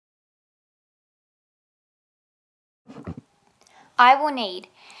I will need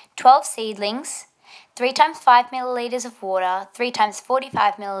 12 seedlings, 3 times 5 milliliters of water, 3 times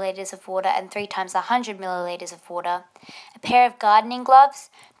 45 milliliters of water, and 3 times 100 milliliters of water, a pair of gardening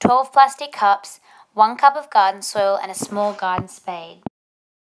gloves, 12 plastic cups, 1 cup of garden soil, and a small garden spade.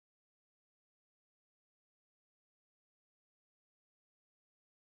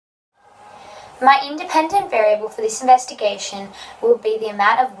 My independent variable for this investigation will be the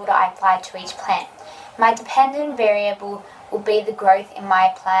amount of water I apply to each plant. My dependent variable will be the growth in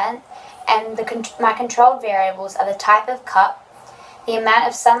my plant, and my controlled variables are the type of cup, the amount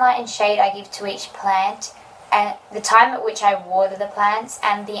of sunlight and shade I give to each plant, and the time at which I water the plants,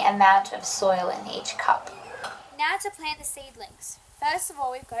 and the amount of soil in each cup. Now to plant the seedlings. First of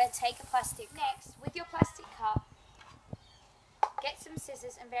all, we've got to take a plastic cup. Next, with your plastic cup, get some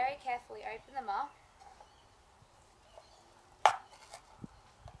scissors and very carefully open them up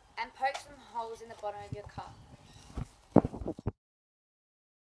and poke some holes in the bottom of your cup.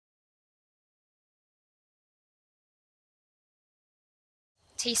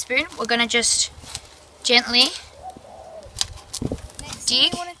 Teaspoon, we're going to just gently Next dig.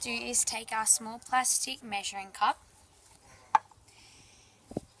 thing we want to do is take our small plastic measuring cup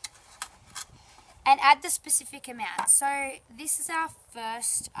and add the specific amount. So this is our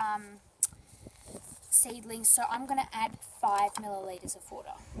first seedling, so I'm going to add 5 milliliters of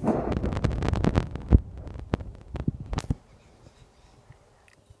water.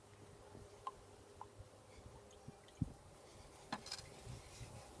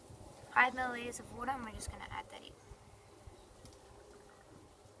 Five milliliters of water, and we're just going to add that in.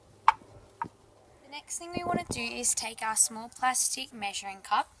 The next thing we want to do is take our small plastic measuring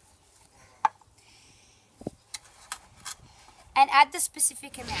cup and add the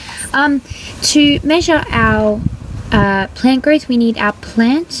specific amount. To measure our plant growth, we need our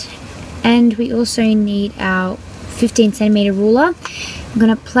plant, and we also need our 15 centimeter ruler. I'm going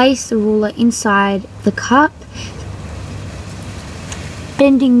to place the ruler inside the cup,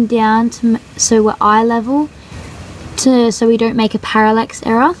 bending down so we're eye level, so we don't make a parallax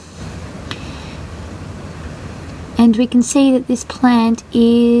error. And we can see that this plant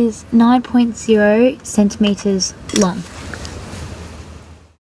is 9.0 centimeters long.